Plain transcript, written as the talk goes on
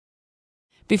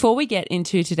Before we get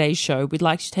into today's show, we'd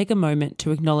like to take a moment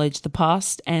to acknowledge the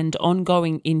past and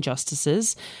ongoing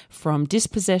injustices from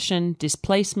dispossession,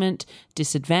 displacement,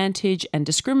 disadvantage, and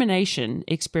discrimination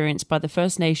experienced by the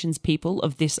First Nations people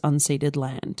of this unceded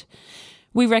land.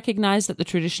 We recognise that the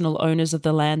traditional owners of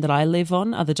the land that I live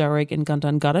on are the Darug and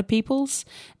Gundungurra peoples,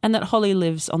 and that Holly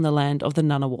lives on the land of the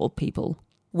Ngunnawal people.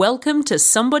 Welcome to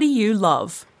Somebody You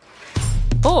Love,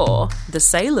 or The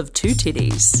Sale of Two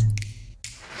Titties.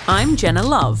 I'm Jenna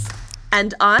Love.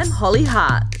 And I'm Holly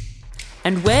Hart.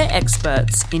 And we're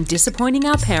experts in disappointing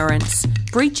our parents,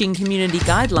 breaching community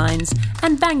guidelines,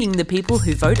 and banging the people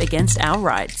who vote against our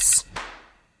rights.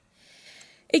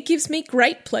 It gives me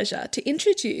great pleasure to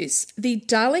introduce the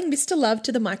darling Mr. Love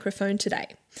to the microphone today.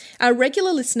 Our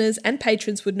regular listeners and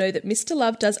patrons would know that Mr.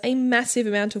 Love does a massive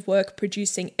amount of work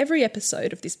producing every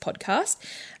episode of this podcast,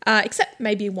 except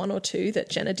maybe one or two that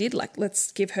Jenna did, like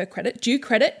let's give her due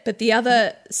credit, but the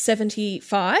other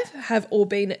 75 have all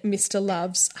been Mr.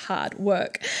 Love's hard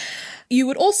work. You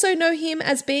would also know him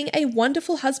as being a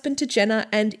wonderful husband to Jenna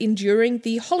and enduring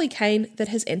the Hollycane that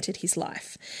has entered his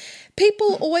life.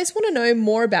 People always want to know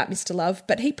more about Mr. Love,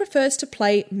 but he prefers to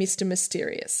play Mr.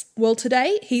 Mysterious. Well,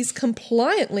 today he's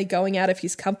compliantly going out of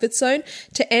his comfort zone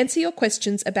to answer your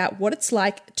questions about what it's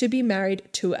like to be married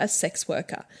to a sex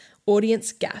worker.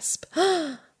 Audience gasp.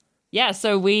 Yeah,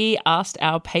 so we asked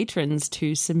our patrons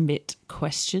to submit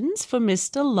questions for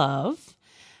Mr. Love,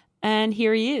 and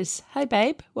here he is. Hey,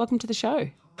 babe, welcome to the show.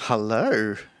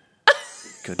 Hello.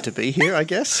 Good to be here, I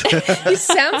guess. You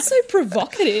sound so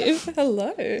provocative.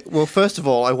 Hello. Well, first of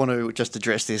all, I want to just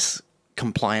address this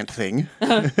compliant thing.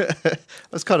 I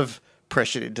was kind of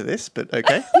pressured into this, but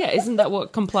okay. Yeah, isn't that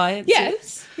what compliance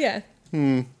is? Yeah.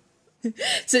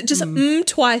 So just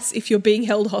twice if you're being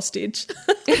held hostage.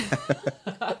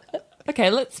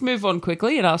 Okay, let's move on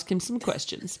quickly and ask him some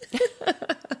questions.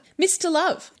 Mr.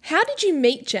 Love, how did you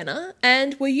meet Jenna,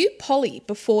 and were you poly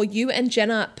before you and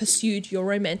Jenna pursued your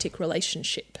romantic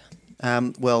relationship?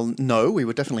 Well, no, we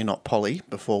were definitely not poly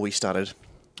before we started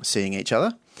seeing each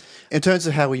other. In terms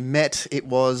of how we met, it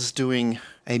was doing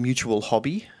a mutual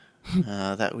hobby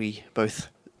that we both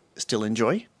still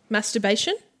enjoy.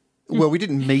 Masturbation? Well, we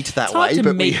didn't meet that It's hard way.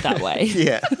 to meet that way.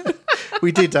 Yeah.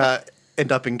 We did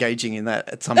end up engaging in that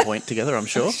at some point together, I'm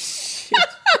sure.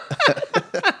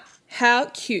 How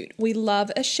cute. We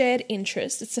love a shared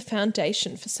interest. It's a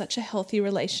foundation for such a healthy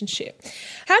relationship.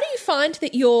 How do you find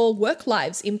that your work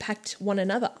lives impact one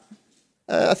another?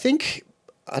 I think,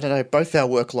 both our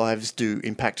work lives do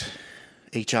impact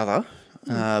each other,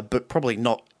 but probably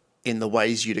not in the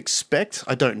ways you'd expect.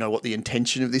 I don't know what the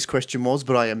intention of this question was,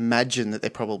 but I imagine that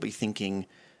they're probably thinking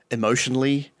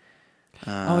emotionally.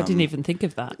 I didn't even think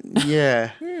of that.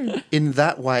 Yeah. In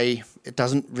that way, it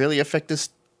doesn't really affect us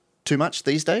too much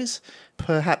these days.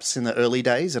 Perhaps in the early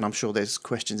days, and I'm sure there's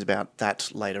questions about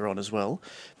that later on as well.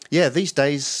 Yeah, these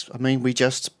days, we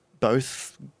just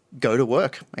both go to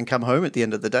work and come home at the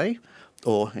end of the day,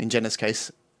 or in Jenna's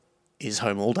case, is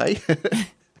home all day.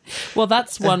 Well,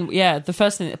 that's one, the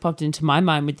first thing that popped into my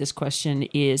mind with this question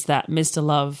is that Mr.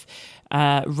 Love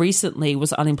recently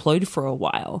was unemployed for a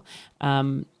while.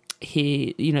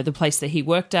 He, the place that he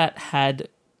worked at had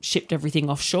shipped everything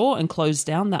offshore and closed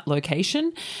down that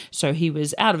location. So he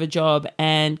was out of a job,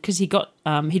 and because he got,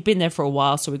 he'd been there for a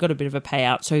while, so we got a bit of a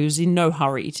payout. So he was in no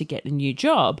hurry to get a new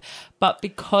job. But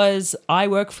because I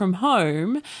work from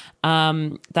home,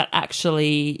 that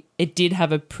actually, it did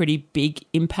have a pretty big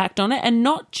impact on it. And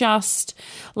not just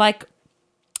like,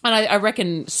 and I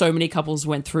reckon so many couples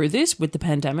went through this with the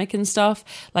pandemic and stuff.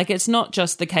 Like, it's not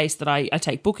just the case that I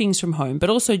take bookings from home,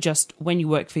 but also just when you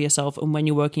work for yourself and when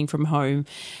you're working from home,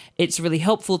 it's really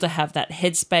helpful to have that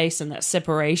headspace and that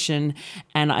separation.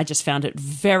 And I just found it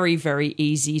very, very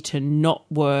easy to not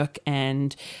work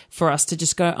and for us to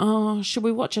just go, oh, should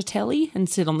we watch a telly and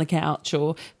sit on the couch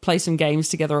or play some games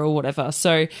together or whatever.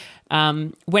 So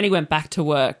when he went back to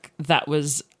work, that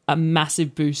was a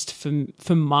massive boost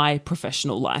for my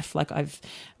professional life. Like I've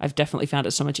definitely found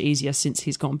it so much easier since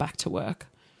he's gone back to work.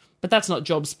 But that's not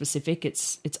job specific,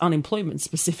 it's unemployment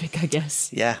specific, I guess.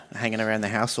 Yeah, hanging around the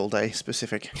house all day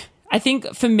specific. I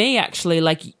think for me, actually,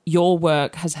 like your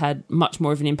work has had much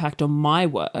more of an impact on my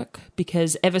work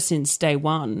because ever since day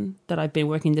one that I've been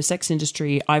working in the sex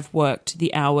industry, I've worked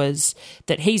the hours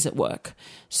that he's at work.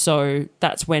 So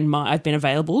that's when I've been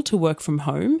available to work from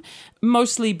home,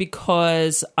 mostly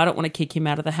because I don't want to kick him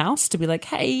out of the house to be like,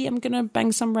 hey, I'm going to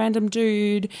bang some random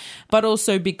dude, but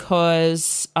also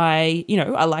because I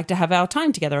like to have our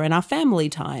time together and our family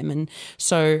time. And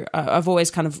so I've always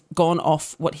kind of gone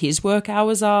off what his work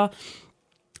hours are.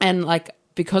 And like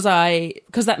because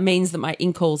that means that my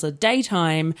in-calls are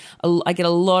daytime, I get a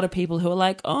lot of people who are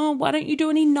like, oh, why don't you do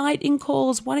any night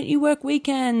in-calls? Why don't you work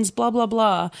weekends? Blah, blah,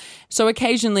 blah. So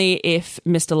occasionally if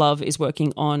Mr. Love is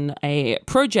working on a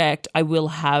project,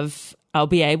 I'll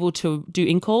be able to do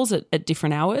in-calls at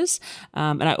different hours.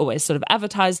 And I always sort of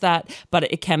advertise that, but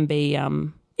it can be,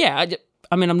 I'm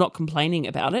not complaining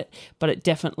about it, but it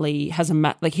definitely has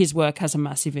his work has a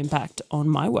massive impact on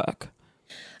my work.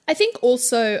 I think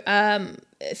also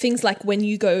things like when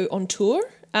you go on tour,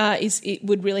 it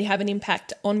would really have an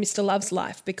impact on Mr. Love's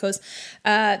life, because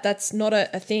that's not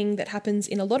a thing that happens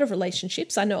in a lot of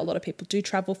relationships. I know a lot of people do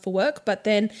travel for work, but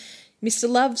then Mr.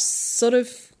 Love's sort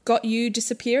of got you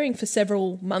disappearing for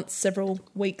several months, several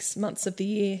weeks, months of the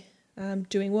year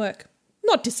doing work.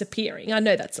 Not disappearing. I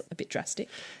know that's a bit drastic.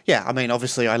 Yeah, I mean,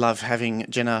 obviously I love having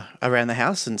Jenna around the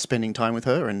house and spending time with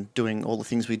her and doing all the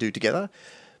things we do together,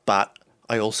 but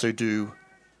I also do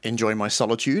enjoy my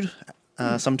solitude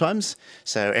sometimes.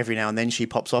 So every now and then she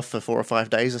pops off for 4 or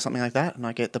 5 days or something like that, and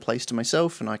I get the place to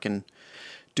myself and I can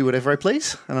do whatever I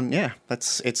please. And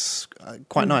it's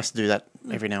quite nice to do that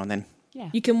every now and then. Yeah.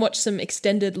 You can watch some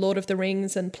extended Lord of the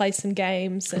Rings and play some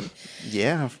games and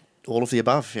yeah, all of the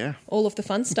above, yeah. all of the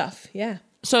fun stuff, yeah.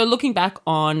 So looking back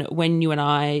on when you and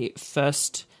I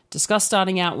first discussed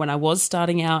starting out, when I was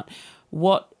starting out,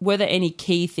 were there any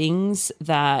key things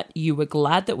that you were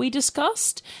glad that we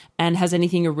discussed? And has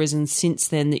anything arisen since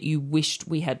then that you wished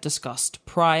we had discussed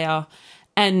prior?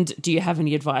 And do you have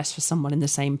any advice for someone in the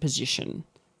same position?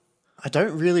 I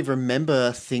don't really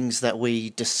remember things that we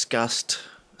discussed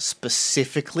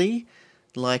specifically.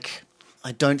 Like,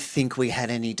 I don't think we had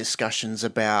any discussions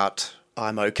about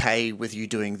I'm okay with you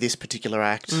doing this particular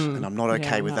act and I'm not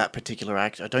okay with that particular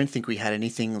act. I don't think we had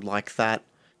anything like that,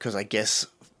 because I guess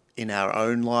in our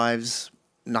own lives,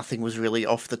 nothing was really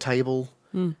off the table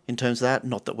in terms of that.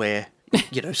 Not that we're,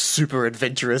 super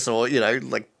adventurous or,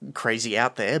 like crazy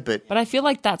out there, but I feel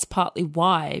like that's partly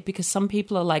why, because some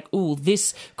people are like, oh,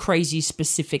 this crazy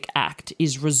specific act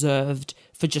is reserved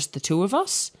for just the two of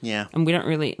us. Yeah. And we don't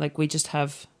really, we just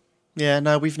have... Yeah,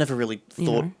 no, we've never really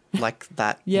thought like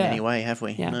that in any way, have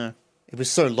we? Yeah. No. It was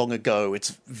so long ago,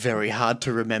 it's very hard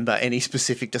to remember any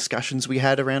specific discussions we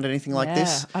had around anything like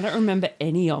this. I don't remember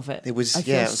any of it. It was, I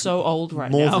feel so old right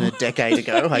now. More than a decade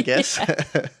ago, I guess.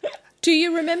 Do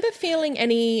you remember feeling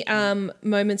any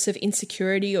moments of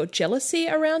insecurity or jealousy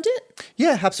around it?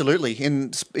 Yeah, absolutely.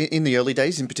 In the early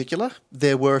days in particular,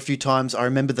 there were a few times. I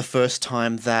remember the first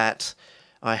time that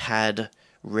I had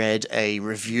read a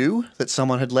review that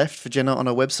someone had left for Jenna on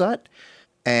a website.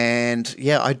 And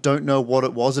yeah, I don't know what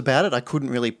it was about it. I couldn't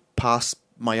really pass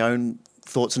my own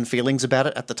thoughts and feelings about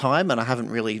it at the time, and I haven't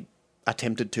really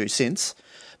attempted to since.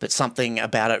 But something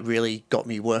about it really got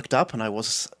me worked up, and I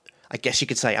was, I guess you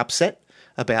could say, upset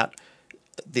about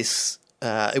this.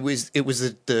 It was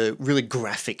the really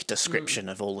graphic description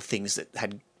of all the things that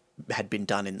had been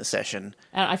done in the session.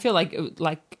 And I feel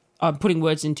like I'm putting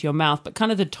words into your mouth, but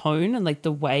kind of the tone and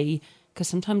the way, because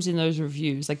sometimes in those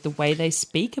reviews, the way they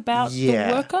speak about the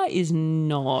worker is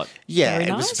not very nice.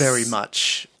 It was very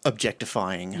much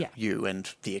objectifying you and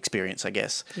the experience, I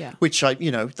guess. Yeah. Which I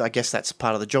guess that's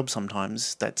part of the job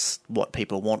sometimes. That's what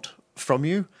people want from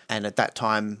you. And at that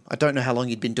time, I don't know how long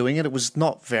you'd been doing it. It was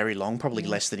not very long, probably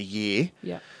less than a year.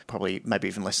 Yeah. Probably maybe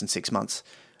even less than 6 months.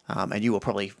 And you were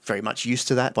probably very much used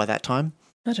to that by that time.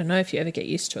 I don't know if you ever get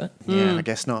used to it. Yeah, I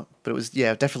guess not. But it was,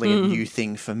 definitely a new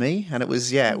thing for me. And it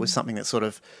was, it was something that sort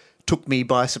of took me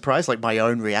by surprise, like my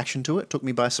own reaction to it took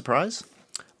me by surprise.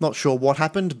 Not sure what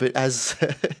happened, but as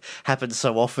happens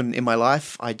so often in my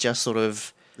life, I just sort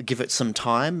of give it some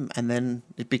time and then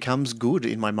it becomes good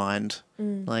in my mind.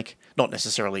 Like, not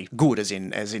necessarily good as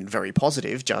in very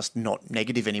positive, just not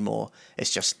negative anymore.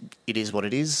 It's just, it is what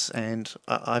it is, and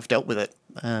I've dealt with it.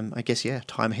 I guess,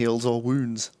 time heals all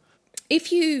wounds.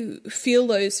 If you feel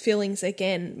those feelings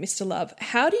again, Mr. Love,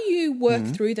 how do you work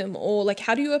through them, or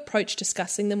how do you approach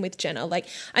discussing them with Jenna?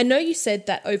 I know you said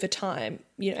that over time,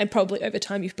 and probably over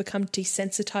time you've become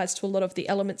desensitized to a lot of the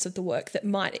elements of the work that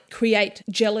might create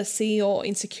jealousy or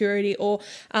insecurity or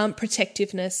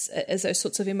protectiveness as those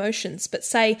sorts of emotions. But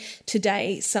say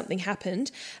today something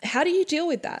happened, how do you deal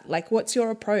with that? What's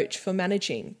your approach for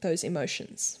managing those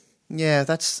emotions? Yeah,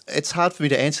 it's hard for me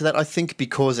to answer that. I think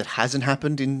because it hasn't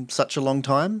happened in such a long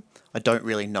time, I don't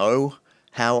really know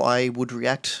how I would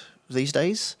react these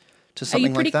days to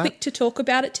something like that. Are you pretty quick to talk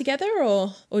about it together,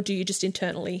 or do you just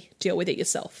internally deal with it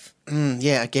yourself?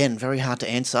 Yeah, again, very hard to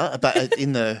answer. But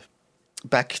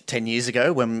back 10 years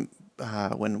ago when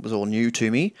it was all new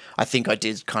to me, I think I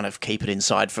did kind of keep it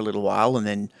inside for a little while, and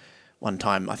then one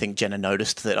time I think Jenna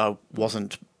noticed that I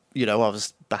wasn't, I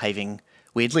was behaving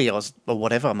weirdly, or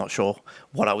whatever. I'm not sure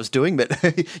what I was doing,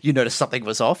 but you noticed something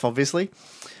was off, obviously.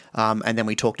 And then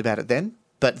we talked about it then.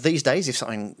 But these days, if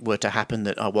something were to happen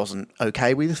that I wasn't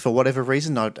okay with for whatever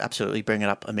reason, I'd absolutely bring it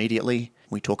up immediately.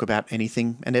 We talk about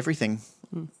anything and everything.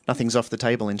 Nothing's off the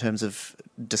table in terms of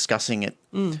discussing it,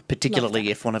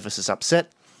 particularly if one of us is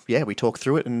upset. Yeah, we talk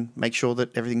through it and make sure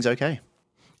that everything's okay.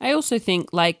 I also think,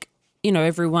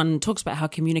 everyone talks about how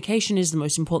communication is the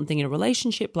most important thing in a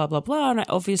relationship, blah, blah, blah. And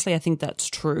obviously I think that's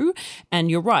true.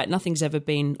 And you're right, nothing's ever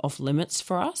been off limits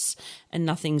for us, and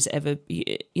nothing's ever,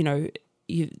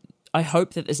 I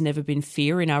hope that there's never been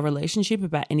fear in our relationship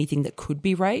about anything that could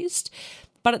be raised.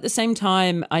 But at the same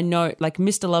time, I know,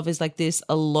 Mr. Love is like this.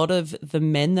 A lot of the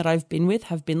men that I've been with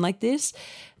have been like this,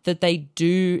 that they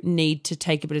do need to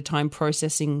take a bit of time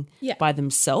processing by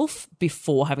themselves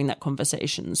before having that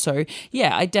conversation. So,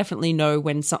 yeah, I definitely know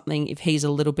when something, if he's a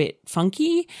little bit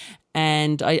funky,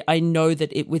 and I know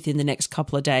that within the next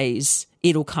couple of days,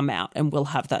 it'll come out and we'll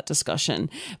have that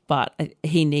discussion. But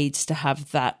he needs to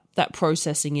have that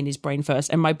processing in his brain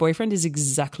first. And my boyfriend is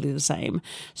exactly the same.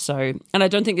 So, and I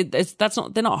don't think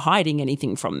they're not hiding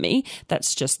anything from me.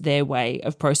 That's just their way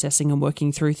of processing and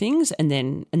working through things. And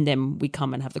then we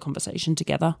come and have the conversation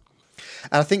together.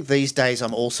 And I think these days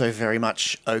I'm also very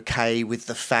much okay with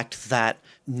the fact that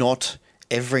not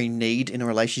every need in a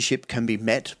relationship can be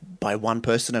met by one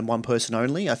person and one person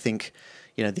only. I think,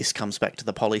 this comes back to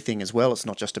the poly thing as well. It's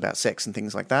not just about sex and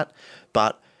things like that,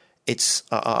 but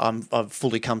I've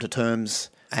fully come to terms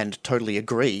and totally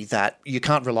agree that you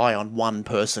can't rely on one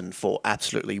person for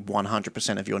absolutely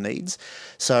 100% of your needs.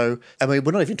 So, we're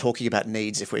not even talking about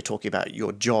needs if we're talking about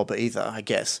your job either, I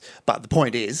guess. But the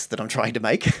point is that I'm trying to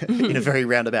make in a very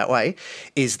roundabout way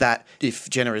is that if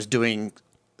Jenna is doing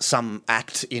some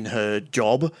act in her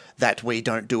job that we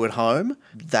don't do at home,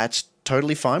 that's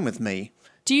totally fine with me.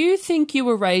 Do you think you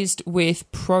were raised with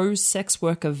pro-sex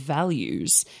worker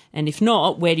values? And if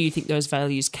not, where do you think those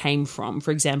values came from?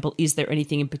 For example, is there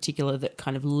anything in particular that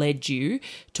kind of led you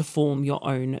to form your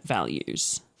own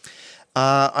values?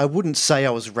 I wouldn't say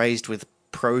I was raised with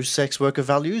pro-sex worker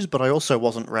values, but I also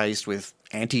wasn't raised with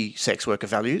anti-sex worker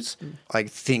values. I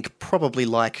think probably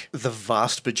like the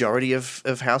vast majority of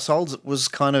households, it was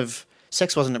kind of...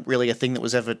 Sex wasn't really a thing that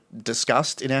was ever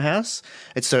discussed in our house.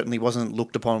 It certainly wasn't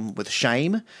looked upon with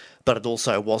shame, but it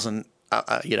also wasn't,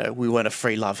 we weren't a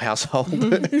free love household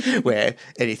where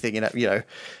anything,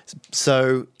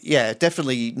 So, yeah,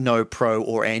 definitely no pro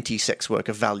or anti-sex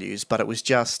worker values, but it was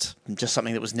just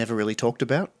something that was never really talked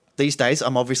about. These days,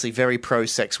 I'm obviously very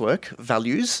pro-sex work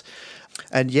values.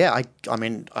 And yeah,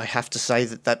 I have to say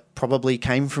that probably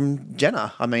came from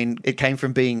Jenna. It came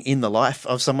from being in the life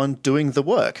of someone doing the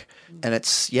work. And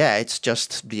it's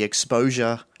just the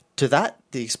exposure to that,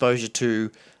 the exposure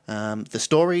to the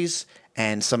stories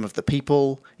and some of the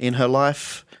people in her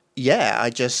life. Yeah,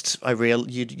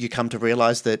 you come to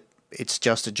realize that it's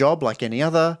just a job like any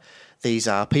other. These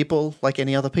are people like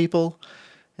any other people.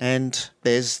 And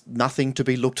there's nothing to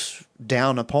be looked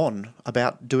down upon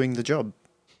about doing the job.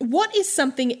 What is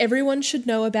something everyone should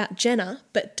know about Jenna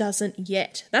but doesn't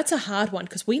yet? That's a hard one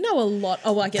because we know a lot.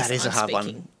 Oh, well, I guess that is I'm a hard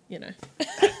speaking,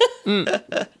 one.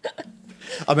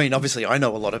 Obviously, I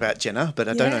know a lot about Jenna, but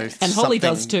I don't know. And Holly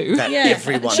does too. That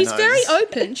everyone She's knows. very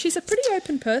open. She's a pretty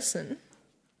open person.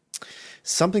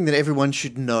 Something that everyone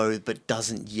should know but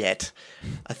doesn't yet.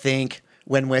 I think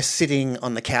when we're sitting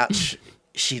on the couch,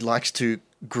 she likes to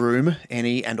groom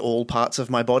any and all parts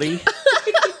of my body.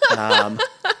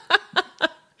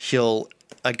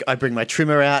 I bring my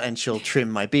trimmer out and she'll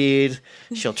trim my beard.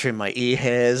 She'll trim my ear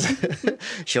hairs.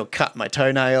 She'll cut my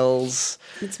toenails.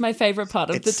 It's my favourite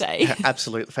part of the day. Her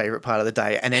absolute favourite part of the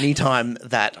day. And anytime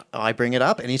that I bring it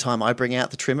up, anytime I bring out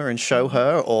the trimmer and show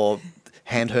her or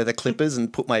hand her the clippers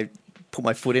and put my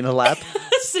foot in her lap.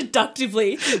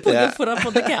 Seductively put your foot up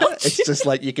on the couch. It's just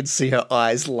like you can see her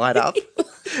eyes light up.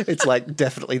 It's like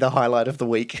definitely the highlight of the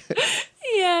week.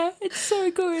 Yeah, it's so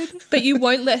good. But you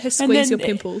won't let her squeeze your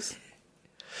pimples.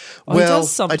 Well,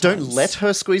 I don't let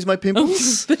her squeeze my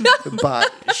pimples,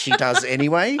 but she does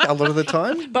anyway a lot of the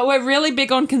time. But we're really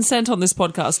big on consent on this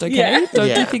podcast, okay? Yeah.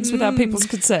 Don't do things without people's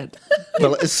consent.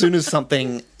 Well, as soon as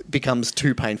something becomes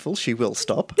too painful, she will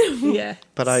stop. Yeah.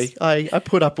 But I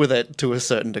put up with it to a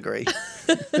certain degree.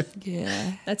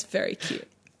 Yeah. That's very cute.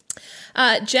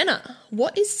 Jenna,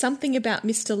 what is something about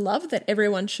Mr. Love that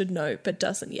everyone should know but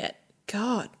doesn't yet?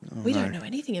 God, we don't know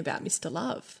anything about Mr.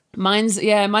 Love. Mine's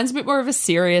a bit more of a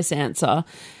serious answer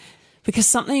because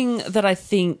something that I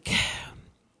think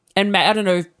and I don't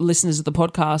know if listeners of the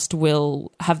podcast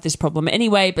will have this problem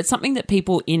anyway, but something that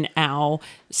people in our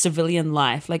civilian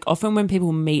life, like often when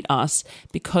people meet us,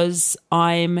 because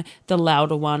I'm the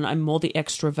louder one, I'm more the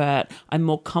extrovert, I'm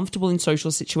more comfortable in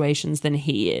social situations than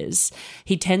he is.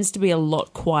 He tends to be a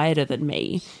lot quieter than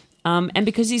me. And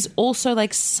because he's also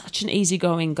like such an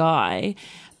easygoing guy,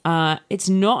 it's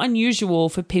not unusual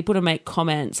for people to make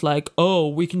comments like, oh,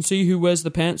 we can see who wears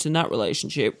the pants in that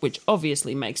relationship, which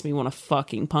obviously makes me want to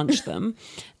fucking punch them.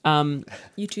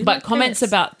 You do But like comments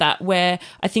pants. about that where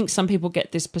I think some people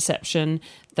get this perception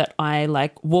that I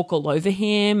like walk all over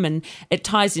him, and it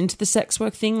ties into the sex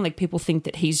work thing. Like people think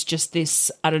that he's just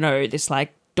this, I don't know, this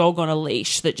like dog on a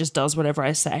leash that just does whatever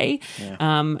I say. Yeah.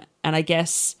 And I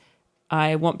guess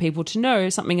I want people to know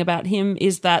something about him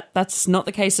is that that's not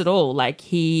the case at all. Like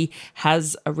he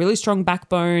has a really strong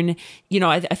backbone. You know,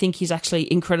 I think he's actually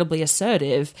incredibly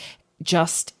assertive,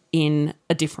 just in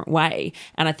a different way.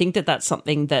 And I think that that's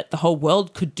something that the whole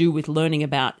world could do with learning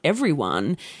about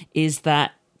everyone, is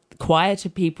that quieter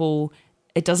people,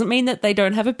 it doesn't mean that they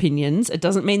don't have opinions. It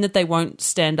doesn't mean that they won't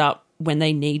stand up when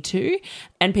they need to.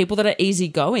 And people that are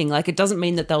easygoing, like it doesn't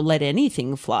mean that they'll let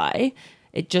anything fly.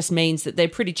 It just means that they're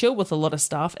pretty chill with a lot of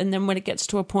stuff. And then when it gets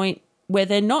to a point where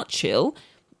they're not chill,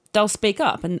 they'll speak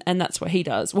up. And that's what he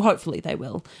does. Well, hopefully they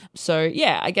will. So,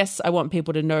 yeah, I guess I want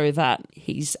people to know that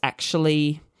he's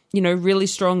actually, you know, really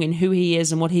strong in who he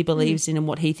is and what he believes in and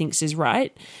what he thinks is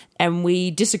right. And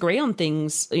we disagree on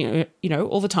things, you know,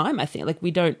 all the time, I think. Like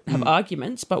we don't have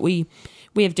arguments, but we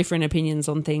have different opinions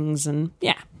on things. And,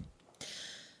 yeah.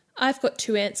 I've got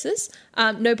two answers.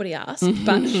 Nobody asked,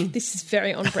 but this is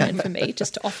very on brand for me,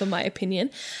 just to offer my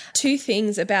opinion. Two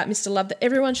things about Mr. Love that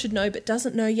everyone should know but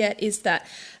doesn't know yet is that,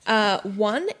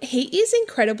 one, he is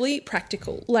incredibly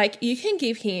practical. Like, you can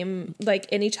give him, like,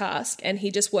 any task and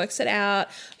he just works it out.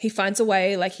 He finds a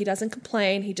way. Like, he doesn't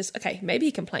complain. He just, okay, maybe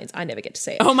he complains. I never get to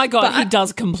see it. Oh, my God, he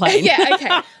does complain. Yeah,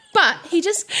 okay. But he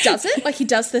just does it, like he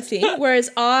does the thing, whereas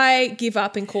I give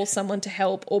up and call someone to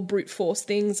help or brute force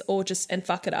things or just and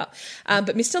fuck it up.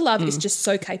 But Mr. Love is just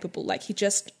so capable. Like he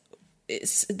just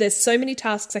there's so many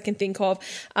tasks I can think of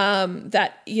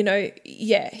that, you know,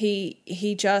 yeah,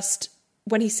 he just,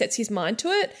 when he sets his mind to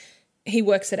it, he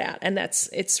works it out, and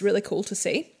it's really cool to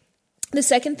see. The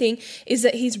second thing is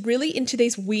that he's really into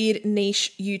these weird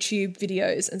niche YouTube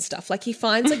videos and stuff. Like he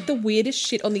finds like the weirdest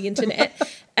shit on the internet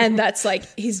and that's like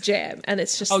his jam, and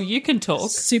it's just you can talk.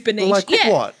 Super niche. Like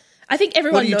yeah. what? I think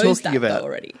everyone What are you knows talking that about? though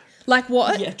already. Like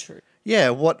what? Yeah, true. Yeah,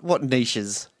 what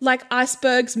niches? Like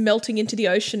icebergs melting into the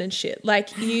ocean and shit.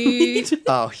 Like you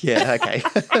Oh, yeah, okay.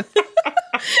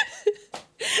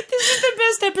 This is the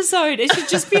best episode. It should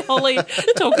just be Holly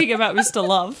talking about Mr.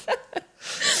 Love.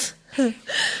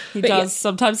 He does.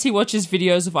 Sometimes he watches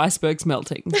videos of icebergs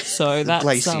melting. So that's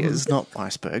Glaciers, not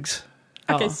icebergs.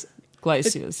 Okay,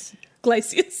 glaciers.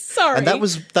 glaciers. Sorry. And that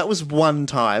was one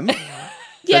time.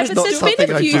 Yeah, That's but not there's been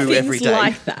something a I few do every things day.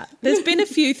 like that. There's been a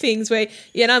few things where,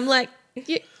 yeah, and I'm like,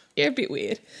 you're a bit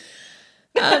weird.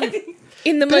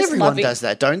 In the But most everyone loving. does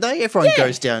that, don't they? Everyone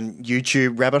goes down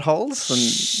YouTube rabbit holes and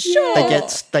Sure. they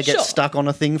get Sure. stuck on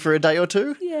a thing for a day or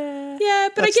two. Yeah,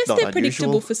 but I That's guess not they're predictable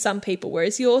unusual. for some people,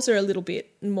 whereas yours are a little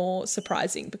bit more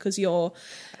surprising because you're,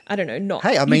 I don't know, not.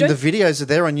 Hey, I you mean, the don't- videos are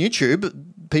there on YouTube.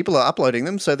 People are uploading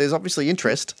them, so there's obviously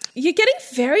interest. You're getting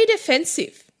very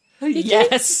defensive.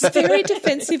 Yes. Very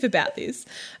defensive about this.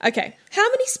 Okay. How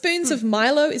many spoons of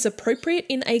Milo is appropriate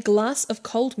in a glass of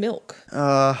cold milk?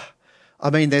 I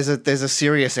mean, there's a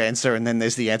serious answer, and then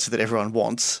there's the answer that everyone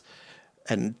wants.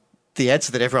 And the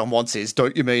answer that everyone wants is,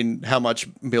 don't you mean how much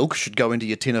milk should go into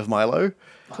your tin of Milo?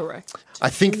 Correct. I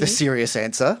think the serious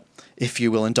answer, if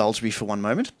you will indulge me for one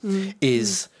moment,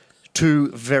 is 2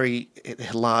 very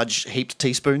large heaped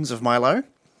teaspoons of Milo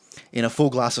in a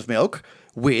full glass of milk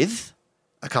with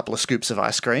a couple of scoops of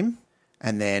ice cream,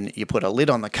 and then you put a lid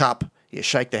on the cup, you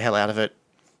shake the hell out of it,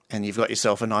 and you've got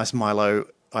yourself a nice Milo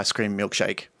ice cream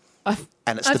milkshake.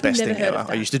 And it's the I've best never thing heard ever. of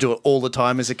I that. used to do it all the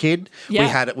time as a kid.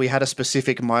 Yeah. We had a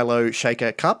specific Milo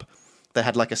shaker cup that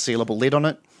had like a sealable lid on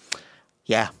it.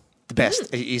 Yeah, the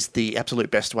best. It is the absolute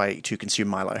best way to consume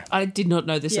Milo. I did not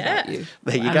know this Yeah. about you.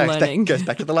 There you I'm go. learning. That goes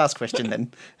back to the last question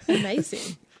then.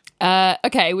 Amazing.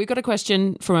 Okay, we've got a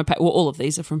question from all of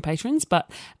these are from patrons, but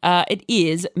it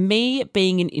is, me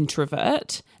being an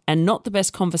introvert and not the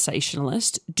best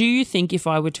conversationalist, do you think if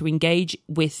I were to engage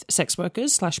with sex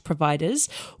workers / providers,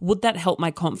 would that help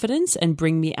my confidence and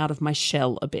bring me out of my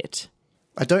shell a bit?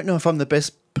 I don't know if I'm the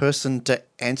best person to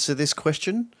answer this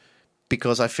question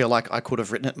because I feel like I could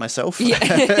have written it myself.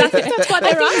 That's why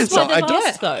they're asked. So Why I they've don't-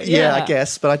 asked, though. Yeah, I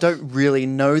guess, but I don't really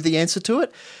know the answer to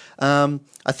it.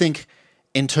 I think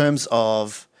in terms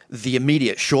of the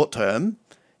immediate short term,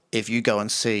 if you go and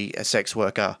see a sex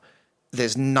worker,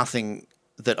 there's nothing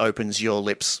that opens your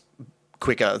lips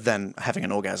quicker than having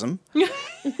an orgasm.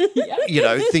 You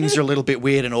know, things are a little bit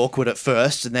weird and awkward at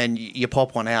first, and then you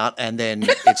pop one out, and then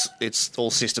it's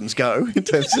all systems go in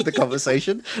terms of the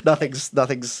conversation.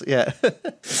 Nothing's yeah.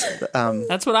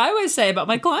 That's what I always say about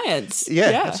my clients.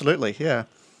 Yeah, absolutely. Yeah.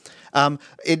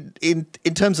 In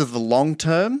terms of the long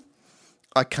term,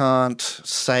 I can't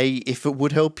say if it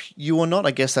would help you or not.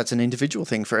 I guess that's an individual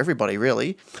thing for everybody,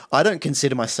 really. I don't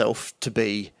consider myself to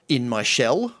be in my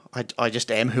shell. I just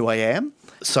am who I am.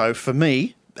 So for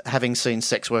me, having seen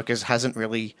sex workers hasn't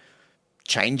really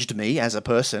changed me as a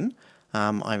person.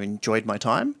 I've enjoyed my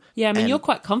time. Yeah, I mean, you're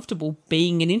quite comfortable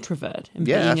being an introvert and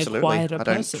being absolutely. a quieter I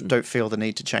person. don't feel the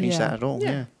need to change that at all.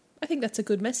 Yeah. I think that's a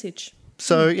good message.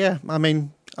 So, yeah, I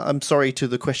mean, I'm sorry to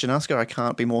the question asker. I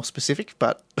can't be more specific,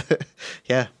 but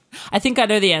yeah. I think I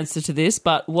know the answer to this,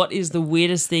 but what is the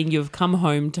weirdest thing you've come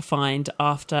home to find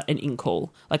after an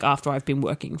in-call, like after I've been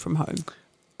working from home?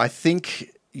 I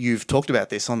think you've talked about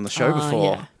this on the show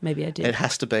before. Yeah, maybe I did. It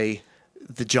has to be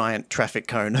the giant traffic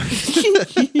cone.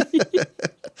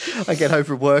 I get home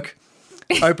from work,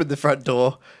 open the front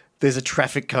door, there's a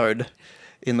traffic cone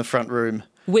in the front room.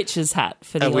 Witch's hat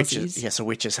for the Aussies. Yes, a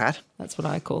witch's hat. That's what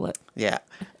I call it. Yeah.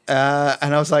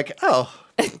 And I was like, oh,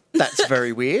 that's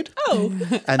very weird.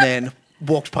 And then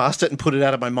walked past it and put it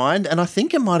out of my mind. And I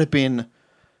think it might have been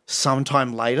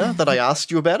sometime later that I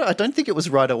asked you about it. I don't think it was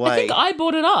right away. I think I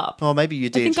brought it up. Oh, maybe you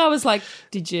did. I think I was like,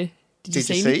 did you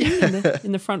see anything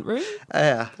in the front room?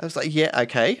 Yeah. I was like, yeah,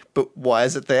 okay, but why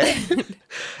is it there?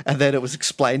 And then it was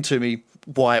explained to me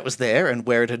why it was there and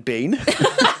where it had been.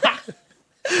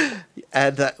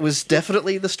 And that was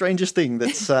definitely the strangest thing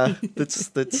that's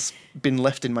been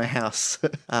left in my house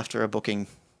after a booking.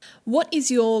 What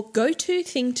is your go-to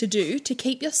thing to do to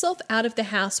keep yourself out of the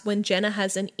house when Jenna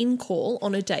has an in-call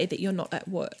on a day that you're not at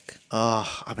work?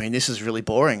 Oh, I mean, this is really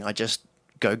boring. I just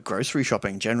go grocery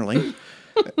shopping generally.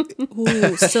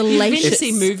 Ooh, salacious. You've been to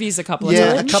see movies a couple of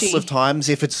Yeah, times. a couple of times.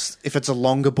 If it's a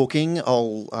longer booking,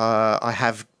 I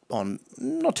have on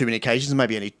not too many occasions,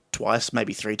 maybe only twice,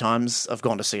 maybe 3 times. I've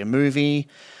gone to see a movie.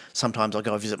 Sometimes I'll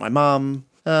go visit my mum.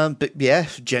 But yeah,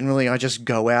 generally I just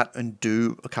go out and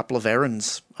do a couple of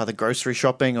errands, either grocery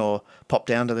shopping or pop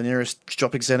down to the nearest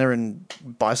shopping centre and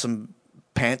buy some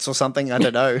pants or something. I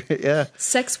don't know. Yeah.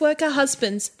 Sex worker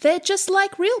husbands, they're just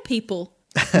like real people.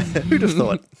 Who'd have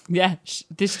thought? Yeah,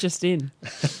 this just in.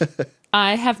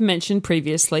 I have mentioned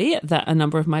previously that a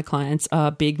number of my clients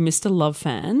are big Mr. Love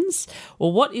fans.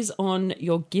 Well, what is on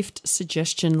your gift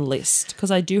suggestion list? Because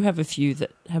I do have a few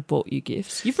that have bought you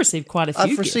gifts. You've received quite a few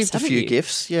gifts, I've received a few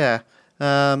gifts, yeah.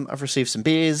 I've received some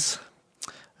beers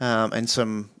and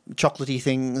some chocolatey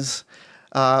things.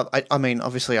 I mean,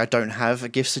 obviously I don't have a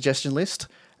gift suggestion list.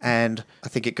 And I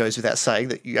think it goes without saying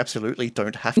that you absolutely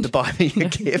don't have to buy me a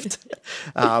gift.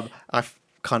 I'm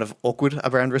kind of awkward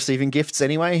around receiving gifts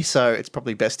anyway, so it's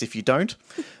probably best if you don't.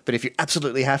 But if you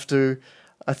absolutely have to,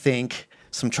 I think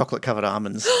some chocolate-covered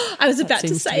almonds. I was about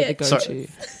to say it.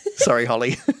 Sorry,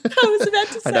 Holly. I was about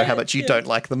to say I know how much you don't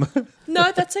like them.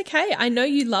 No, that's okay. I know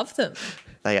you love them.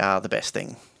 They are the best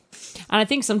thing. And I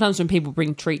think sometimes when people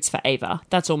bring treats for Ava,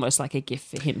 that's almost like a gift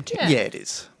for him too. Yeah. Yeah, it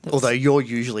is. Although you're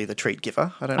usually the treat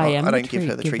giver. I don't give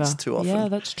her the treats too often. Yeah,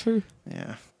 that's true.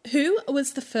 Yeah. Who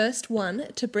was the first one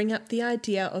to bring up the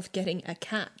idea of getting a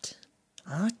cat?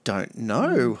 I don't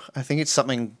know. I think it's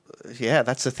something,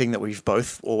 that's the thing that we've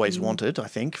both always wanted, I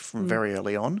think, from very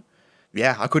early on.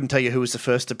 Yeah, I couldn't tell you who was the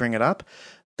first to bring it up.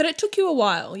 But it took you a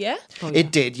while, yeah?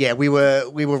 It did, yeah. We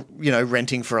were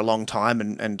renting for a long time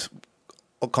and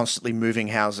constantly moving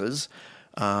houses.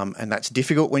 And that's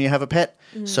difficult when you have a pet.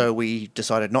 So we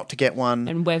decided not to get one.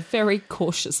 And we're very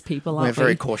cautious people, aren't we? We're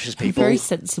very cautious people. Very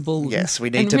sensible. Yes, we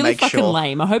need and to really make fucking sure.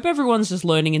 lame. I hope everyone's just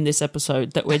learning in this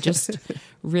episode that we're just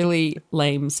really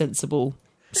lame, sensible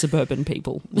suburban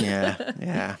people.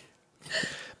 Yeah.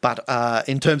 But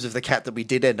in terms of the cat that we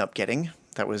did end up getting,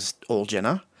 that was all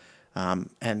Jenna.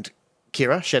 And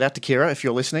Kira, shout out to Kira if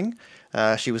you're listening.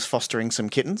 She was fostering some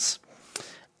kittens.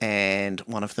 And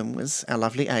one of them was our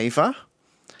lovely Ava.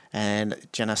 And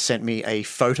Jenna sent me a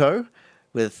photo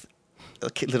with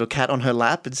a little cat on her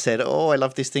lap and said, "Oh, I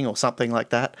love this thing," or something like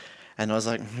that. And I was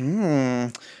like,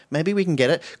 maybe we can get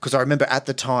it. Because I remember at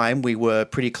the time we were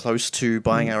pretty close to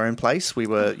buying our own place. We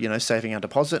were, saving our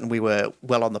deposit and we were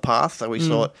well on the path. So we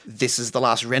thought, this is the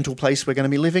last rental place we're going to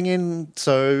be living in.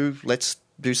 So let's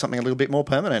do something a little bit more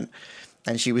permanent.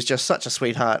 And she was just such a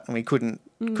sweetheart and we couldn't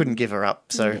give her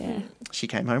up. So she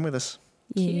came home with us.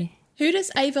 Yeah. Who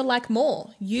does Ava like more,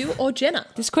 you or Jenna?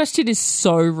 This question is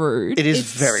so rude. It is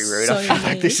It's very rude. so I feel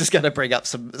like mean. this is going to bring up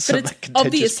some But it's contentious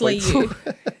obviously points.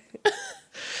 you.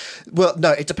 Well,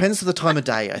 no, it depends on the time of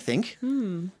day, I think.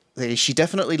 She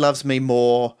definitely loves me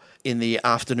more in the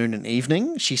afternoon and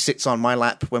evening. She sits on my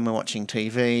lap when we're watching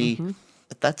TV.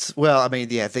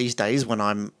 These days when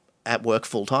I'm at work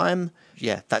full time,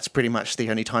 yeah, that's pretty much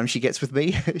the only time she gets with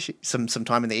me. Some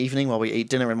time in the evening while we eat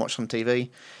dinner and watch some TV.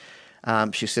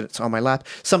 She sits on my lap.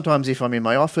 Sometimes if I'm in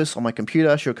my office on my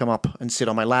computer, she'll come up and sit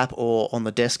on my lap or on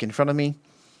the desk in front of me.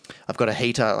 I've got a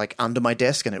heater like under my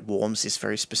desk and it warms this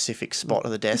very specific spot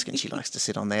of the desk and she likes to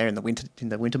sit on there in the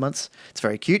winter months. It's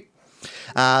very cute.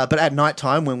 But at night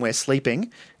time when we're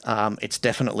sleeping, it's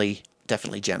definitely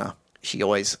Jenna. She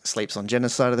always sleeps on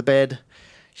Jenna's side of the bed.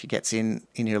 She gets in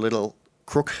your little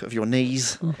crook of your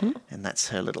knees and that's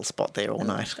her little spot there all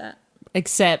night. That.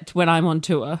 Except when I'm on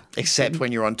tour. Except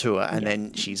when you're on tour and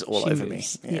then she's all over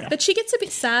moves. me. Yeah. But she gets a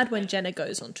bit sad when Jenna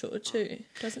goes on tour too,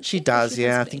 doesn't she? She does, She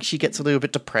yeah. I has think been. she gets a little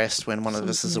bit depressed when one of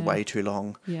us is away too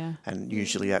long. Yeah. And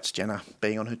usually that's Jenna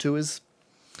being on her tours.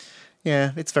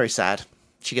 Yeah, it's very sad.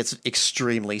 She gets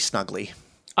extremely snuggly.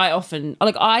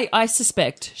 I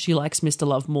suspect she likes Mr.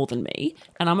 Love more than me,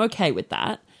 and I'm okay with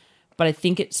that. But I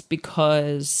think it's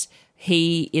because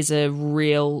he is a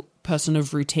real person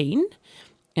of routine.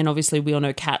 And obviously we all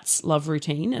know cats love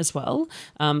routine as well.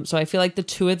 So I feel like the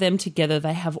two of them together,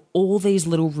 they have all these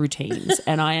little routines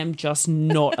and I am just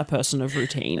not a person of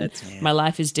routine. My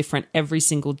life is different every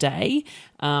single day.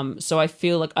 So I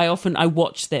feel like I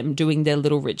watch them doing their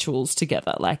little rituals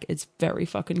together. Like it's very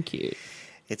fucking cute.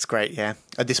 It's great, yeah.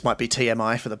 This might be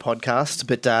TMI for the podcast,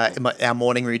 but our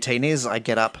morning routine is I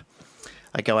get up,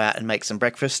 I go out and make some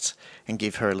breakfast and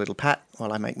give her a little pat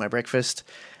while I make my breakfast.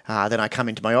 Then I come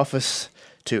into my office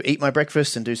to eat my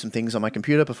breakfast and do some things on my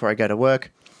computer before I go to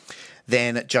work.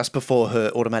 Then just before her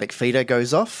automatic feeder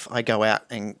goes off, I go out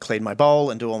and clean my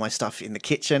bowl and do all my stuff in the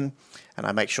kitchen and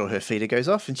I make sure her feeder goes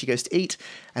off and she goes to eat.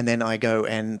 And then I go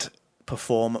and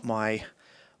perform my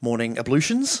morning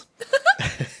ablutions.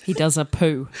 He does a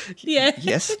poo. Yeah.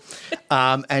 Yes.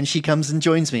 And she comes and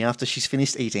joins me after she's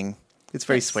finished eating. It's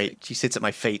very sweet. She sits at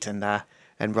my feet and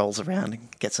rolls around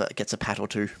and gets a pat or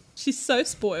two. She's so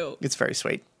spoiled. It's very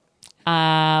sweet.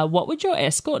 What would your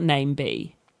escort name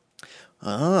be?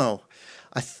 Oh,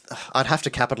 I'd have to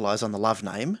capitalise on the Love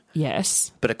name.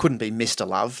 Yes. But it couldn't be Mr.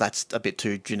 Love. That's a bit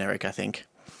too generic, I think.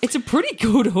 It's a pretty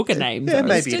good hooker name, Yeah, though.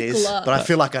 maybe Mr. it is. Glove. But I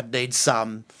feel like I'd need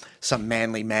some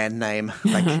manly man name,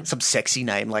 like some sexy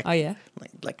name, like Oh, yeah?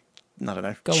 like I don't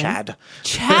know, Go on. Chad.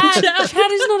 Chad.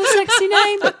 Chad is not a sexy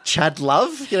name. Chad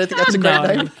Love? You don't think that's a great No.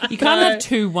 name? You can't have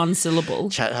two one syllable.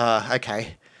 Chad.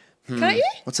 Okay. Can't you?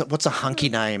 What's a hunky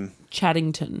name?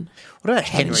 Chaddington. What about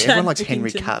Henry? Chad Everyone likes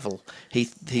Henry Dickington. Cavill.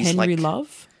 He's Henry like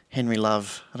Love. Henry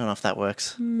Love. I don't know if that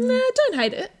works. No, don't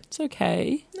hate it. It's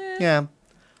okay. Yeah,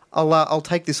 I'll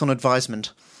take this on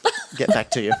advisement. Get back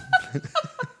to you.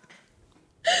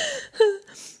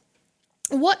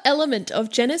 What element of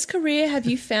Jenna's career have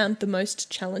you found the most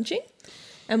challenging?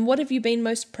 And what have you been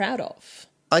most proud of?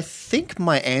 I think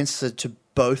my answer to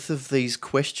both of these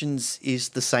questions is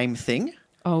the same thing.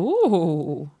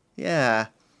 Oh. Yeah.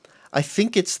 I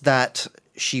think it's that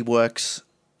she works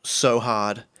so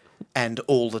hard and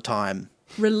all the time.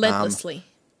 Relentlessly.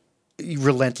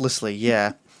 Relentlessly,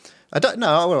 yeah. I don't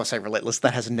know. I won't say relentless.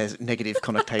 That has negative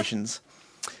connotations.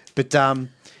 But,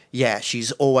 yeah,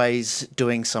 she's always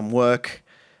doing some work,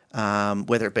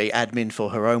 whether it be admin for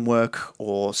her own work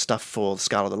or stuff for the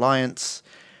Scarlet Alliance.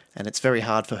 And it's very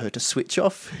hard for her to switch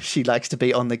off. She likes to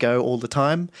be on the go all the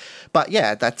time. But,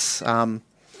 yeah, that's...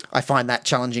 I find that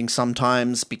challenging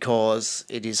sometimes because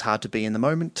it is hard to be in the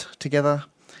moment together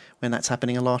when that's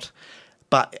happening a lot.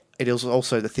 But it is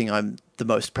also the thing I'm the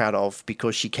most proud of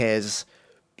because she cares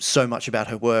so much about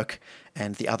her work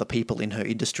and the other people in her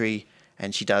industry,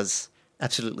 and she does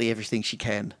absolutely everything she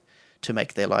can to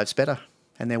make their lives better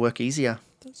and their work easier.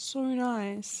 That's so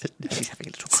nice. She's having a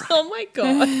little cry. Oh my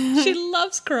God. She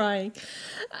loves crying.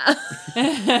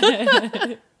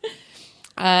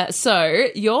 So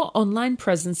your online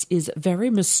presence is very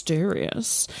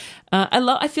mysterious.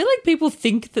 I feel like people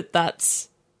think that that's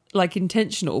like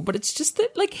intentional, but it's just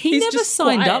that like He's never just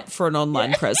signed quiet. up for an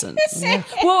online presence.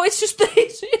 Well, it's just that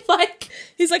he's like,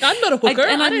 He's like, I'm not a hooker.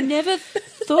 and I don't never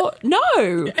thought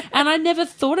and I never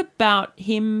thought about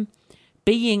him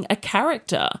being a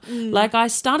character. Like I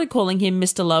started calling him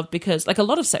Mr. Love because like a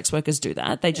lot of sex workers do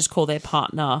that. They just call their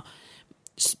partner,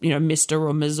 Mr.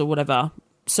 or Ms. or whatever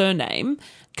surname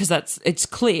because it's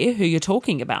clear who you're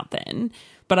talking about then.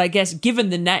 But I guess given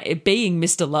the being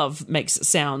Mr. Love makes it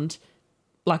sound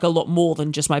like a lot more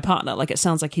than just my partner. Like it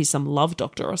sounds like he's some love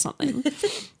doctor or something.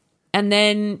 And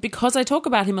then because I talk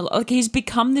about him a lot, like he's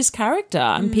become this character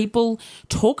and people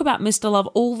talk about Mr. Love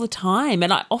all the time.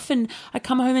 And I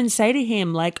come home and say to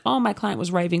him like, oh, my client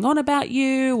was raving on about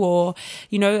you, or,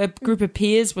 you know, a group of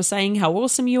peers were saying how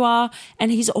awesome you are.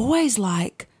 And he's always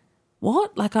like,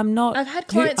 what? Like I'm not. I've had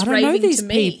clients I don't know raving these to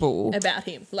me people about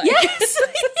him. Like, Yes.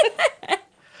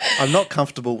 I'm not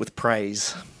comfortable with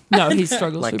praise. No, he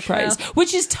struggles Like- with praise,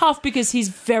 which is tough because he's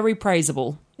very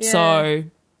praisable. Yeah. So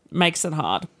makes it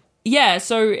hard. Yeah,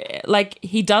 so like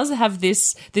he does have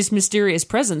this mysterious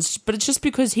presence, but it's just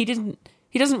because he doesn't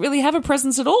really have a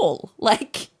presence at all.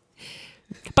 Like,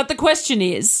 but the question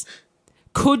is,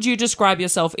 could you describe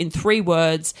yourself in 3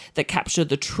 words that capture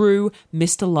the true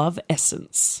Mr. Love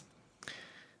essence?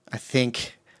 I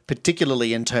think,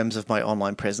 particularly in terms of my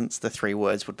online presence, the 3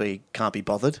 words would be can't be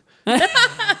bothered.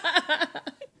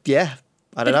 Yeah,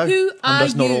 I don't know. who I'm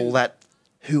just are not you? all that.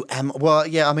 Who am? Well,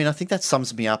 yeah, I mean, I think that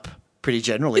sums me up pretty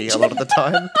generally a lot of the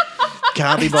time.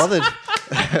 Can't be bothered.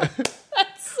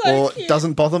 so Or cute.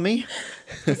 doesn't bother me.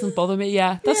 Doesn't bother me.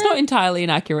 Yeah, that's not entirely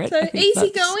inaccurate. So I think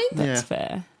easygoing? That's Yeah.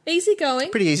 fair.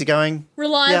 Easygoing, Pretty easygoing.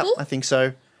 reliable, Yeah, I think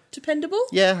so. dependable,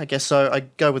 Yeah, I guess so. I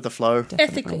go with the flow.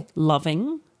 ethical.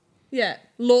 Loving. Yeah,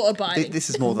 law abiding. This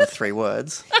is more than 3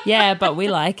 words. Yeah, but we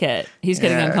like it. He's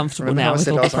getting Yeah. uncomfortable Remember now how I with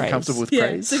said all I the was praise. uncomfortable with Yeah,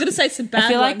 praise? so we're going to say some bad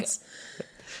feel like- ones.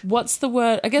 What's the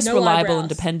word? I guess No reliable eyebrows. and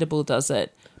dependable does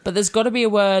it. But there's got to be a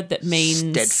word that means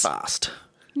Steadfast.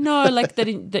 No, like that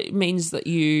means that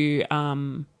you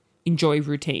enjoy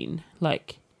routine.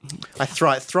 Like, I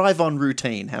thrive on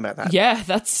routine. How about that? yeah,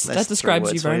 that That's describes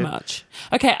 3 you words very for you. much.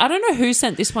 Okay, I don't know who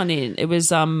sent this one in. It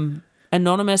was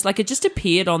anonymous. Like it just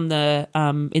appeared on the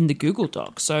in the Google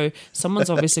Doc. So someone's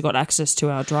obviously got access to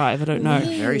our drive. I don't know.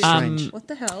 Very strange. What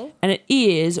the hell? And it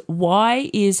is,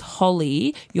 why is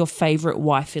Holly your favourite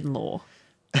wife-in-law?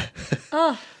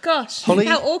 Oh, gosh. Holly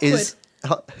How awkward. is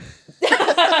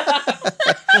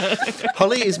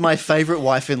Holly is my favourite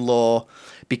wife-in-law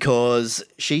because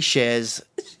she shares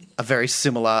a very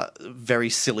similar, very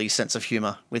silly sense of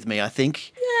humour with me. I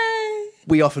think Yay.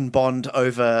 we often bond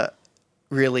over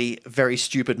really very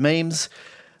stupid memes,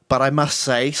 but I must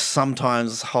say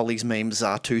sometimes Holly's memes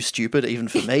are too stupid even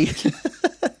for me.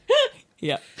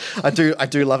 Yeah. I do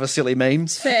love a silly meme.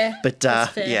 Fair. But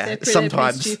That's fair. yeah, They're pretty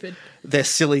sometimes stupid. they're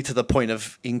silly to the point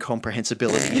of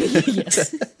incomprehensibility.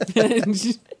 Yes.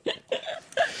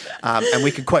 And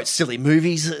we could quote silly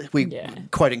movies. We Yeah.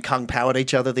 quoting Kung Pao at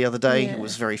each other the other day. Yeah. It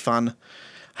was very fun.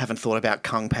 Haven't thought about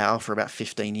Kung Pao for about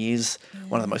 15 years.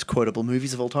 One of the most quotable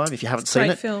movies of all time. If you haven't seen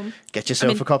Great it, film. get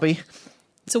yourself a copy.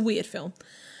 It's a weird film.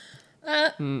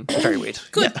 Very weird.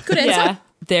 Good, Yeah. good answer. Yeah,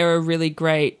 they're a really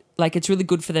great, like, it's really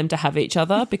good for them to have each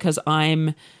other because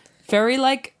I'm very,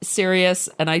 like, serious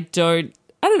and I don't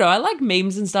know, I like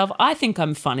memes and stuff. I think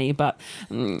I'm funny, but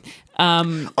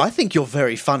I think you're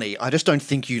very funny. I just don't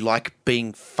think you like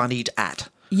being funnied at.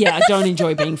 yeah, I don't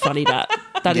enjoy being funnied at.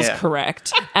 That is Yeah.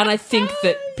 correct. And I think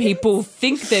that people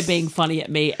think they're being funny at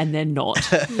me and they're not.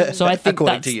 So I think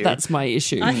According to you. that's my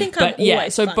issue. I think but I'm yeah,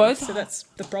 always so funny, both so that's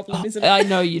the problem, isn't it? I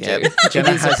know you do. Yeah. Jenna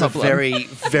It is a has a problem. very,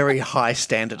 very high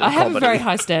standard of I have comedy. a very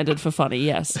high standard for funny,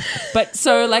 yes. But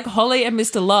so like Holly and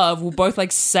Mr. Love will both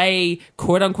like say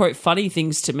quote unquote funny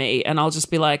things to me and I'll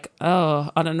just be like, oh,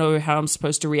 I don't know how I'm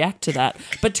supposed to react to that.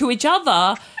 But to each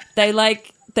other,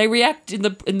 they react in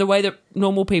the way that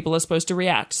normal people are supposed to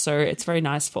react. So it's very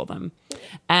nice for them.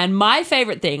 And my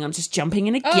favorite thing, I'm just jumping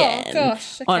in again. Oh,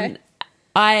 gosh, okay.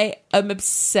 I am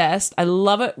obsessed. I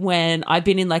love it when I've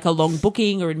been in like a long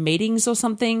booking or in meetings or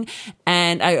something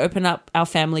and I open up our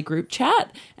family group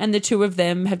chat and the two of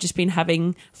them have just been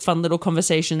having fun little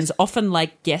conversations, often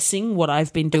like guessing what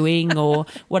I've been doing or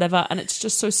whatever. And it's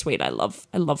just so sweet. I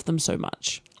love them so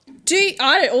much.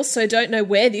 I also don't know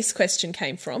where this question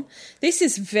came from. This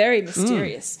is very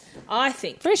mysterious, I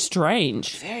think. Very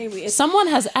strange. Very weird. Someone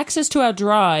has access to our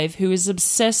drive who is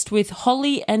obsessed with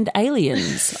Holly and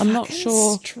aliens. I'm not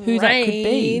sure who that could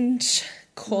be. Strange.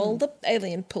 Call the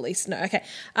alien police. No, okay.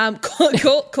 Call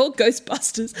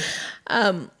Ghostbusters.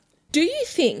 Do you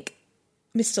think,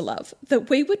 Mr. Love, that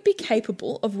we would be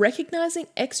capable of recognising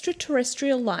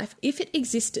extraterrestrial life if it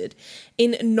existed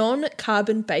in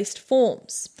non-carbon-based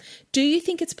forms? Do you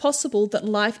think it's possible that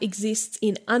life exists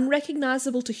in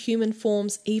unrecognisable to human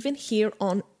forms even here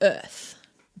on Earth?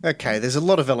 Okay, there's a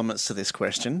lot of elements to this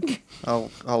question.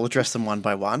 I'll address them one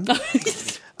by one.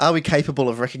 Are we capable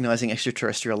of recognising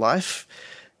extraterrestrial life?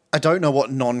 I don't know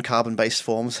what non-carbon based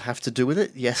forms have to do with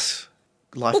it. Yes,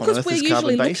 life Well, on because Earth we're is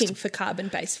usually carbon-based. looking for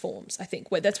carbon-based forms, I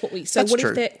think. Where that's what we. So That's what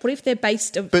true. if they're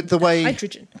based of But the way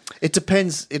hydrogen? It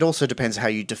depends. It also depends how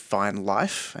you define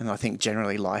life, and I think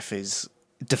generally life is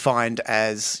defined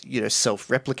as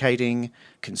self-replicating,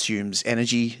 consumes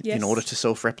energy Yes. in order to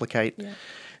self-replicate. Yeah.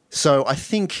 So I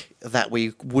think that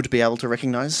we would be able to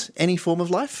recognise any form of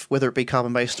life, whether it be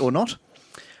carbon-based or not,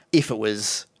 if it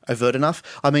was overt enough.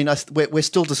 I mean, we're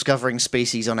still discovering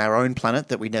species on our own planet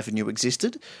that we never knew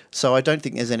existed, so I don't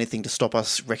think there's anything to stop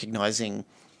us recognising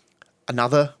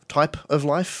another type of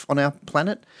life on our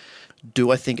planet. Do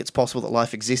I think it's possible that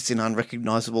life exists in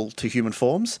unrecognisable to human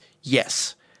forms?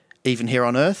 Yes. Even here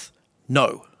on Earth?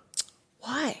 No.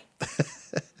 Why?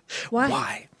 Why?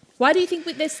 Why? Why do you think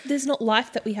there's not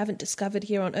life that we haven't discovered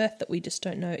here on Earth that we just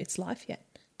don't know it's life yet?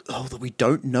 Oh, that we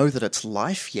don't know that it's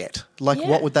life yet. Like, Yeah.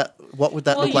 what would that Well,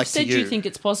 look you like said to you? you think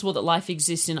it's possible that life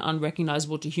exists in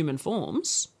unrecognisable to human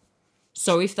forms.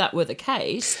 So if that were the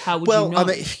case, how would you know? I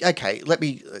mean, okay, let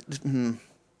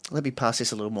me pass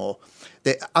this a little more.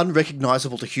 They're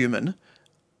unrecognisable to human.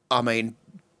 I mean,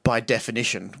 by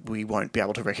definition, we won't be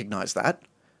able to recognise that.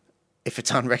 If it's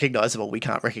unrecognisable, we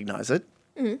can't recognise it.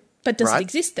 But does Right. it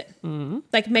exist then?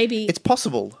 Like maybe It's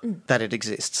possible that it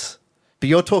exists. But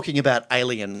you're talking about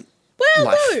alien Well,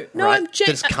 life, no, right? I'm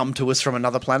That's come to us from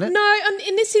another planet? No,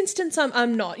 in this instance,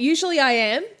 I'm not. Usually I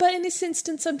am, but in this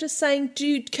instance, I'm just saying,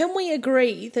 dude, can we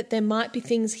agree that there might be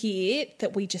things here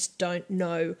that we just don't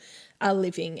know are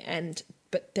living,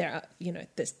 but there are,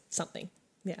 there's something.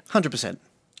 Yeah, 100%.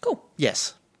 cool.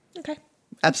 Yes. Okay,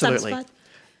 Absolutely. satisfied.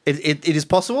 It is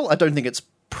possible. I don't think it's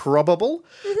probable.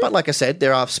 Mm-hmm. But like I said,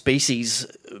 there are species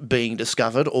being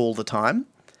discovered all the time.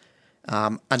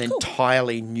 An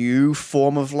entirely new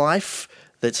form of life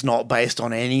that's not based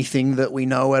on anything that we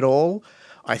know at all,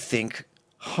 I think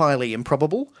highly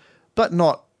improbable, but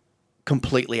not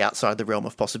completely outside the realm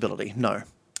of possibility. No.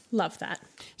 Love that.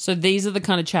 So these are the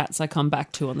kind of chats I come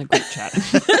back to on the group chat.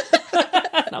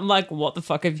 And I'm like, what the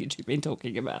fuck have you two been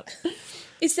talking about?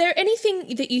 Is there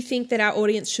anything that you think that our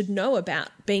audience should know about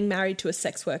being married to a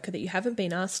sex worker that you haven't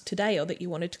been asked today or that you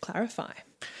wanted to clarify?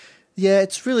 Yeah,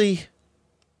 it's really,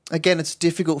 again, it's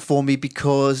difficult for me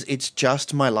because it's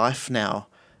just my life now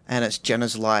and it's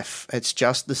Jenna's life. It's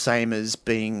just the same as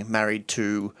being married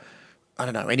to, I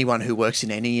don't know, anyone who works in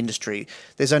any industry.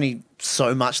 There's only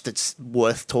so much that's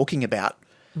worth talking about.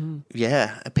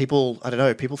 Yeah, people, I don't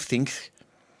know, people think,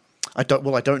 I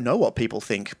don't know what people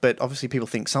think, but obviously people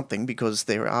think something because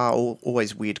there are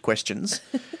always weird questions.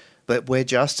 But we're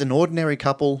just an ordinary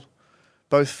couple,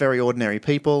 both very ordinary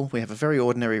people. We have a very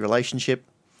ordinary relationship.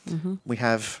 We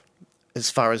have, as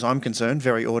far as I'm concerned,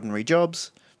 very ordinary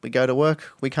jobs. We go to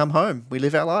work, we come home, we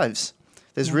live our lives.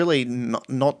 There's really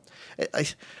not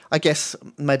I guess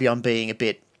maybe I'm being a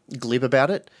bit glib about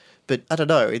it, but I don't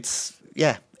know. It's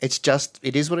just,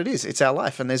 it is what it is. It's our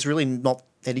life, and there's really not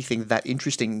anything that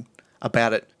interesting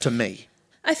about it to me.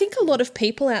 I think a lot of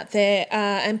people out there,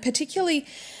 and particularly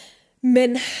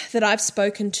men that I've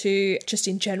spoken to just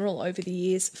in general over the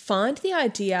years, find the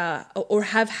idea or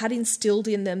have had instilled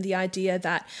in them the idea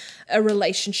that a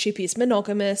relationship is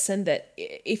monogamous and that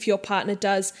if your partner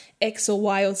does X or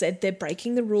Y or Z, they're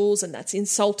breaking the rules and that's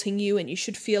insulting you and you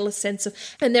should feel a sense of...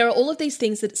 And there are all of these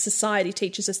things that society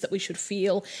teaches us that we should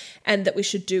feel and that we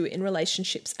should do in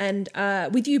relationships. And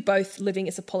with you both living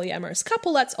as a polyamorous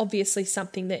couple, that's obviously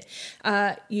something that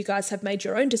you guys have made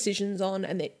your own decisions on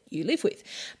and that you live with.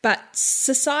 But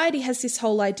society has this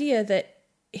whole idea that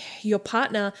your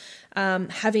partner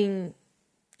having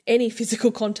any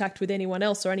physical contact with anyone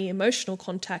else or any emotional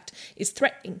contact is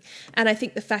threatening. And I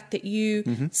think the fact that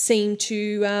you seem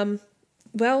to,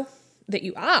 that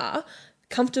you are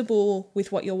comfortable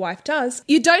with what your wife does,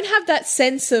 you don't have that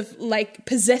sense of like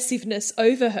possessiveness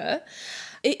over her.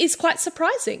 It is quite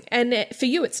surprising. And for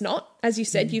you, it's not. As you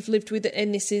said, you've lived with it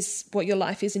and this is what your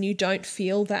life is and you don't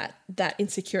feel that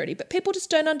insecurity. But people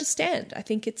just don't understand. I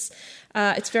think it's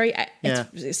very,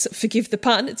 forgive the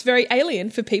pun, it's very alien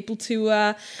for people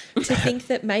to think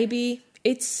that maybe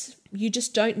you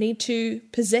just don't need to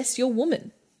possess your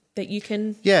woman, that you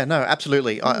can... Yeah, no,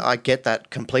 absolutely. I get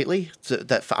that completely,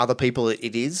 that for other people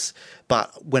it is.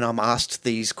 But when I'm asked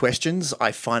these questions,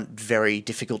 I find it very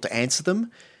difficult to answer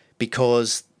them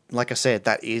because, like I said,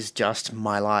 that is just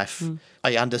my life.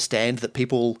 I understand that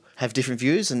people have different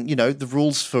views and, the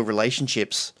rules for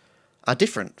relationships are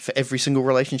different for every single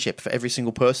relationship, for every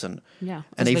single person. Yeah,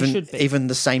 and as they should be. even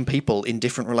the same people in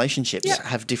different relationships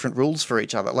have different rules for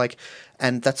each other.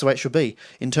 And that's the way it should be.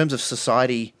 In terms of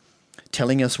society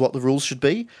telling us what the rules should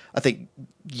be, I think,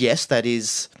 yes,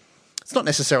 it's not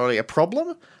necessarily a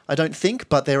problem, I don't think,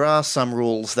 but there are some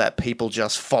rules that people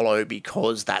just follow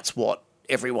because that's what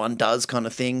everyone does kind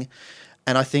of thing.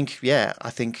 And I think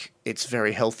it's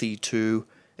very healthy to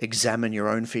examine your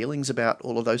own feelings about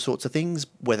all of those sorts of things,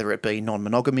 whether it be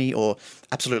non-monogamy or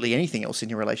absolutely anything else in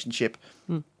your relationship.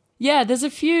 Yeah, there's a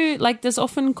few, like there's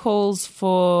often calls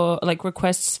for, like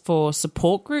requests for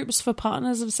support groups for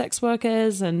partners of sex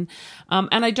workers. And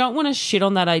I don't want to shit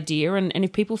on that idea. And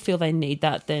if people feel they need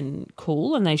that, then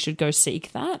cool, and they should go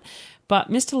seek that.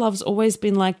 But Mr. Love's always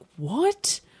been like,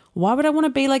 what? Why would I want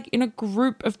to be like in a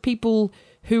group of people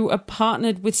who are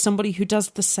partnered with somebody who does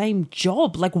the same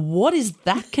job? Like, what is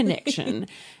that connection?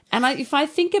 And if I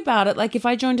think about it, like if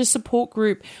I joined a support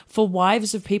group for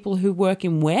wives of people who work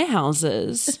in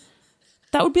warehouses,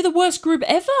 that would be the worst group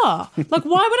ever. Like,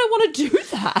 why would I want to do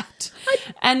that?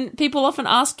 And people often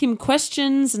ask him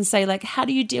questions and say, like, how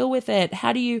do you deal with it?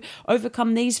 How do you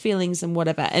overcome these feelings and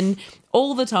whatever? And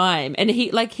all the time. And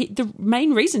the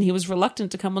main reason he was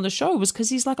reluctant to come on the show was because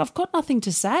he's like, I've got nothing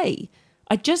to say.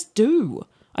 I just do.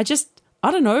 I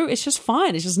don't know. It's just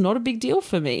fine. It's just not a big deal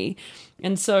for me.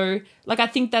 And so, like, I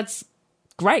think that's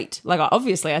great. Like,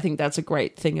 obviously, I think that's a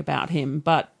great thing about him.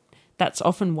 But that's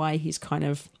often why he's kind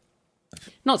of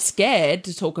not scared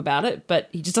to talk about it, but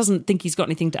he just doesn't think he's got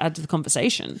anything to add to the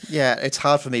conversation. Yeah, it's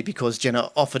hard for me because Jenna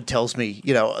often tells me,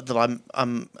 that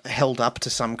I'm held up to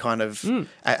some kind of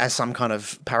as some kind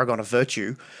of paragon of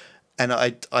virtue, and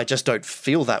I just don't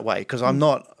feel that way because I'm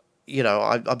not.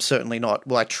 I'm certainly not.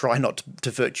 Well, I try not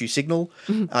to virtue signal.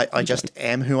 I just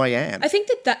am who I am. I think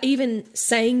that even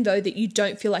saying, though, that you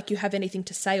don't feel like you have anything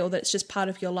to say or that it's just part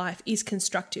of your life is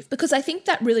constructive, because I think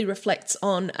that really reflects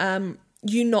on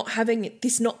you not having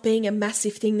this, not being a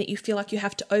massive thing that you feel like you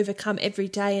have to overcome every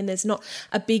day, and there's not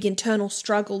a big internal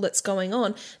struggle that's going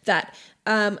on. That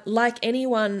like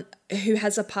anyone who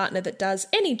has a partner that does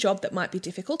any job that might be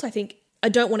difficult, I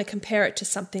don't want to compare it to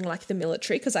something like the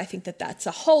military because I think that that's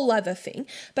a whole other thing.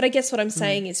 But I guess what I'm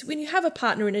saying is when you have a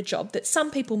partner in a job that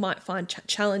some people might find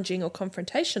challenging or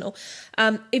confrontational,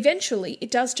 eventually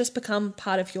it does just become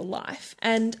part of your life.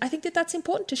 And I think that that's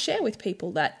important to share with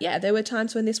people that, yeah, there were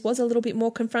times when this was a little bit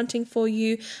more confronting for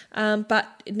you, but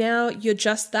now you're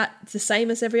just the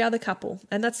same as every other couple.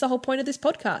 And that's the whole point of this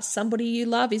podcast. Somebody you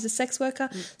love is a sex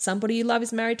worker. Somebody you love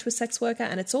is married to a sex worker.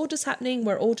 And it's all just happening.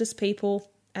 We're all just people.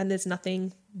 And there's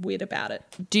nothing weird about it.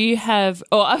 Do you have,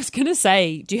 I was going to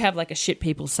say, do you have like a shit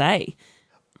people say?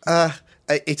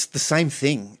 It's the same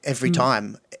thing every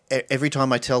time. Every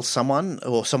time I tell someone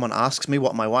or someone asks me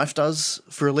what my wife does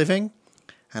for a living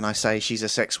and I say she's a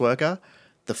sex worker,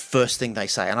 the first thing they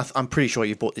say, and I'm pretty sure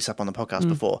you've brought this up on the podcast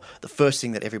before, the first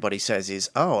thing that everybody says is,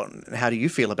 oh, how do you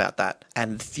feel about that?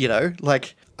 And,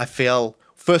 I feel,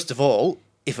 first of all,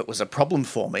 if it was a problem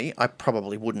for me, I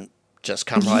probably wouldn't just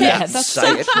come right out and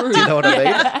say it. True. Do you know what I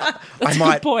mean? That's a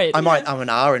good point. I might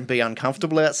and R and be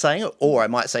uncomfortable about saying it, or I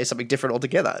might say something different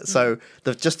altogether. So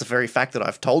just the very fact that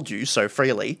I've told you so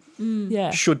freely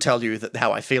should tell you that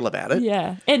how I feel about it.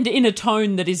 Yeah, and in a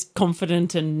tone that is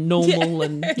confident and normal,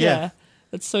 and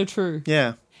that's so true.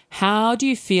 Yeah. How do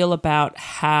you feel about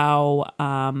how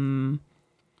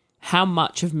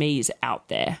much of me is out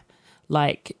there?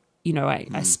 Like,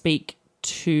 I speak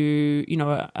to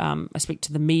I speak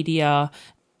to the media,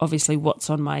 obviously what's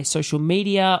on my social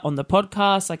media, on the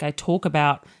podcast, like I talk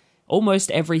about almost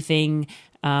everything.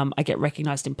 I get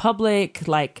recognized in public.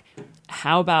 Like,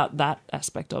 how about that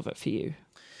aspect of it for you?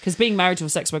 Because being married to a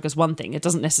sex worker is one thing. It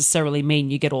doesn't necessarily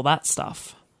mean you get all that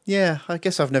stuff. Yeah, I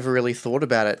guess I've never really thought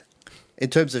about it.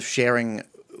 In terms of sharing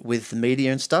with the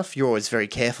media and stuff, you're always very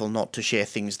careful not to share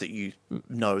things that you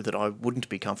know that I wouldn't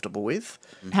be comfortable with.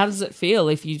 How does it feel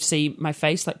if you see my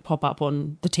face like pop up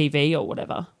on the TV or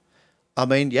whatever? I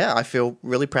mean, yeah, I feel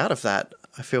really proud of that.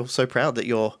 I feel so proud that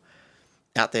you're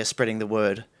out there spreading the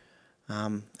word,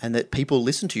 and that people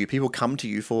listen to you. People come to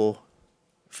you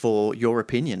for your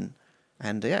opinion,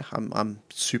 and yeah, I'm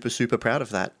super, super proud of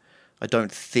that. I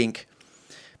don't think,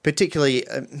 particularly,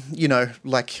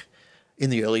 like in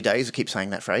the early days, I keep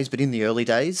saying that phrase, but in the early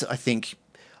days, I think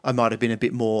I might have been a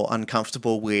bit more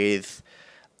uncomfortable with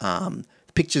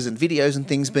pictures and videos and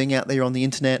things being out there on the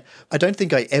internet. I don't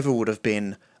think I ever would have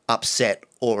been upset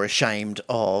or ashamed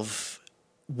of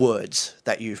words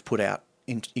that you've put out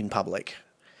in public,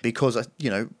 because,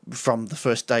 from the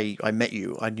first day I met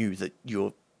you, I knew that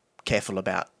you're careful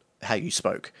about how you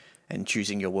spoke and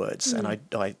choosing your words. And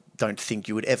I don't think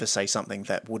you would ever say something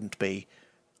that wouldn't be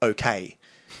okay.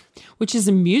 Which is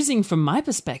amusing from my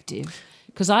perspective,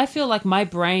 because I feel like my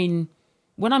brain,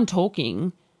 when I'm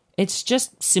talking, it's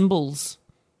just symbols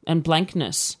and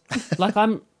blankness. Like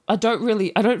I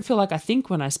don't feel like I think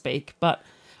when I speak, but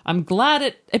I'm glad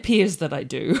it appears that I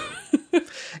do.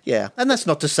 Yeah, and that's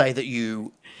not to say that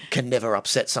you can never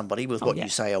upset somebody with what you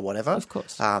say or whatever. Of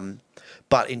course.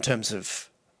 But in terms of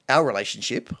our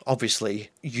relationship, obviously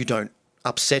you don't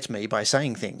upset me by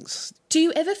saying things. Do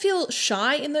you ever feel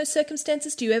shy in those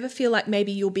circumstances? Do you ever feel like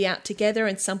maybe you'll be out together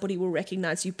and somebody will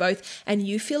recognise you both and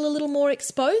you feel a little more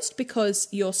exposed because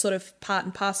you're sort of part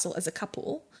and parcel as a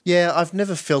couple? Yeah, I've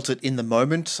never felt it in the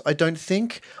moment, I don't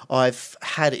think. I've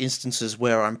had instances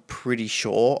where I'm pretty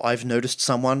sure I've noticed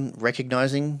someone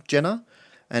recognising Jenna,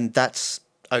 and that's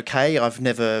okay. I've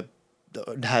never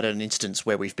had an instance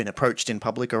where we've been approached in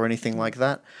public or anything like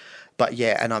that. But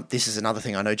yeah, and this is another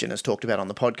thing I know Jenna's talked about on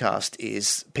the podcast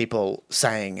is people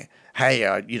saying,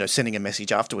 hey, sending a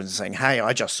message afterwards and saying, hey,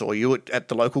 I just saw you at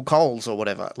the local Coles or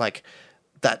whatever. Like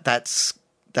that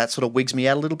sort of wigs me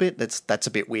out a little bit. That's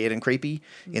a bit weird and creepy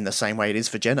in the same way it is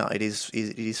for Jenna. It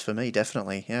is for me,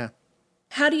 definitely, yeah.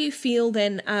 How do you feel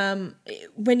then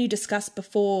when you discussed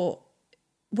before,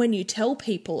 when you tell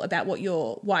people about what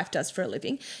your wife does for a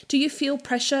living, do you feel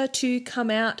pressure to come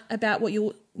out about what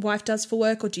your wife does for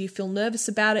work, or do you feel nervous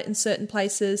about it in certain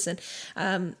places?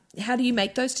 And how do you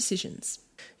make those decisions?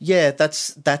 Yeah,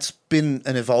 that's been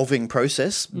an evolving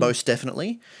process, most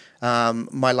definitely.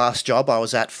 My last job I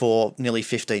was at for nearly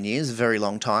 15 years, a very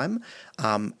long time.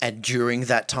 And during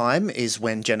that time is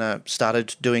when Jenna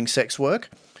started doing sex work.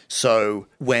 So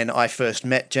when I first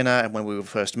met Jenna and when we were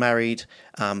first married,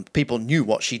 people knew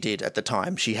what she did at the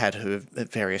time. She had her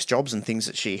various jobs and things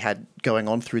that she had going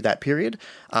on through that period.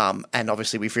 And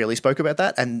obviously we freely spoke about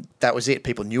that, and that was it.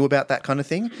 People knew about that kind of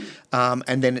thing.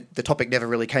 And then the topic never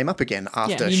really came up again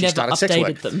after she started sex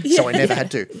work. Them. So I never had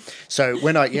to. So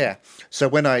when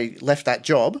I left that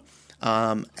job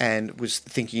and was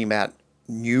thinking about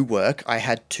new work, I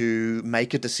had to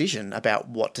make a decision about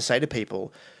what to say to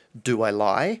people. Do I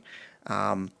lie?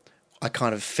 I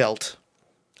kind of felt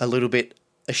a little bit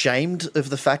ashamed of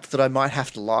the fact that I might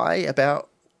have to lie about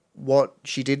what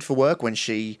she did for work when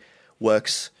she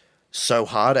works so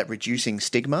hard at reducing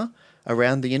stigma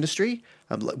around the industry.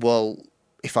 I'm like, well,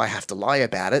 if I have to lie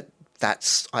about it,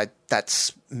 that's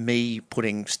me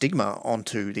putting stigma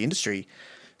onto the industry.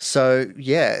 So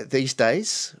yeah, these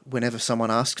days, whenever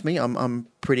someone asks me, I'm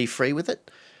pretty free with it.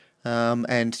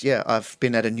 And yeah, I've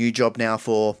been at a new job now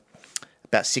for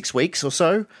about 6 weeks or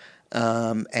so.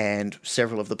 And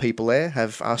several of the people there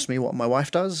have asked me what my wife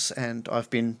does, and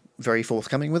I've been very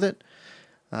forthcoming with it.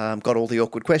 Got all the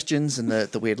awkward questions and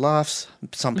the weird laughs.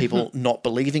 Some people not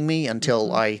believing me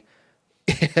until I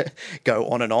go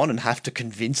on and have to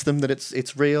convince them that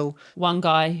it's real. One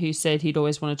guy who said he'd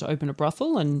always wanted to open a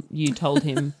brothel, and you told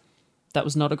him that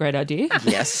was not a great idea.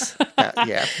 Yes.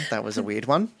 That was a weird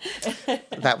one.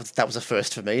 That was a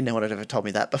first for me. No one had ever told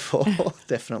me that before,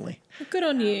 definitely. Good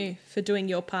on you for doing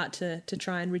your part to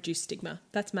try and reduce stigma.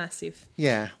 That's massive.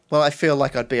 Yeah. Well, I feel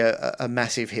like I'd be a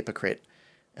massive hypocrite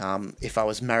if I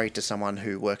was married to someone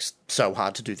who works so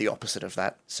hard to do the opposite of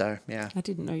that. So, yeah. I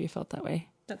didn't know you felt that way.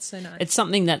 That's so nice. It's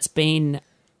something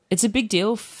it's a big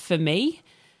deal for me,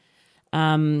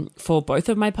 for both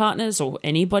of my partners or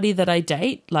anybody that I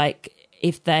date. Like,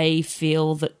 if they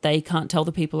feel that they can't tell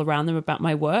the people around them about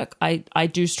my work, I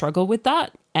do struggle with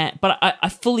that. But I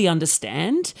fully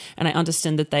understand, and I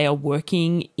understand that they are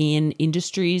working in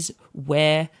industries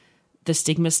where the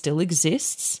stigma still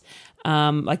exists.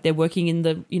 Like they're working in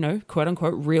the, quote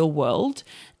unquote, real world.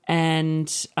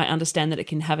 And I understand that it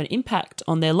can have an impact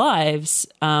on their lives.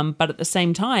 But at the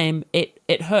same time,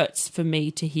 it hurts for me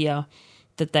to hear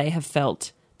that they have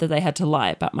felt that they had to lie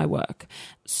about my work.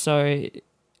 So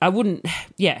I wouldn't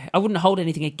hold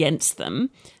anything against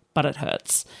them, but it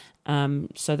hurts.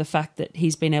 So the fact that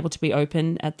he's been able to be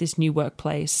open at this new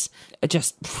workplace, it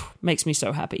just makes me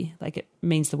so happy. Like, it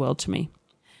means the world to me.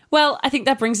 Well, I think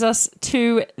that brings us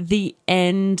to the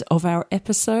end of our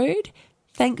episode.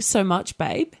 Thanks so much,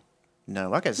 babe. No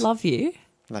worries. Love you.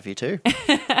 Love you too.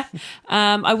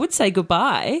 I would say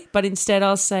goodbye, but instead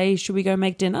I'll say, should we go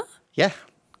make dinner? Yeah.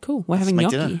 Cool. We're having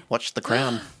gnocchi. Dinner. Watch The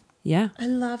Crown. Yeah. I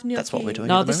love gnocchi. That's what we're doing.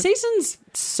 No, at the the moment. season's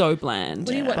so bland.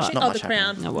 What are you watching? not Oh, much The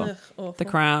Crown. happening. Oh, well. Ugh, awful. The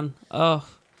Crown. Oh.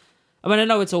 I mean, I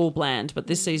know it's all bland, but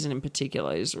this season in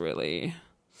particular is really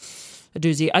a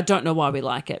doozy. I don't know why we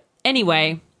like it.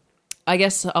 Anyway, I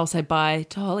guess I'll say bye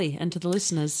to Holly and to the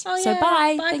listeners. Oh, So yeah.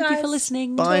 bye. Bye, Thank you for guys.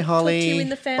 listening. Bye, Talk to Holly. you in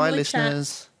the family Bye, chat.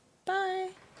 listeners. Bye.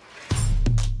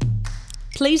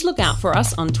 Please look out for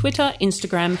us on Twitter,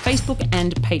 Instagram, Facebook,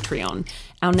 and Patreon.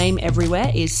 Our name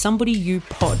everywhere is Somebody You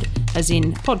Pod, as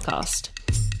in podcast.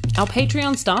 Our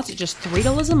Patreon starts at just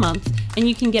 $3 a month, and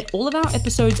you can get all of our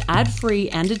episodes ad-free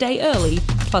and a day early,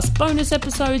 plus bonus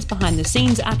episodes,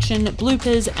 behind-the-scenes action,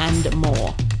 bloopers, and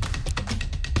more.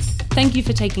 Thank you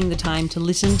for taking the time to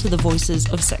listen to the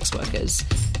voices of sex workers.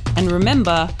 And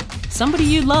remember, somebody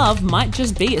you love might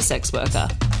just be a sex worker.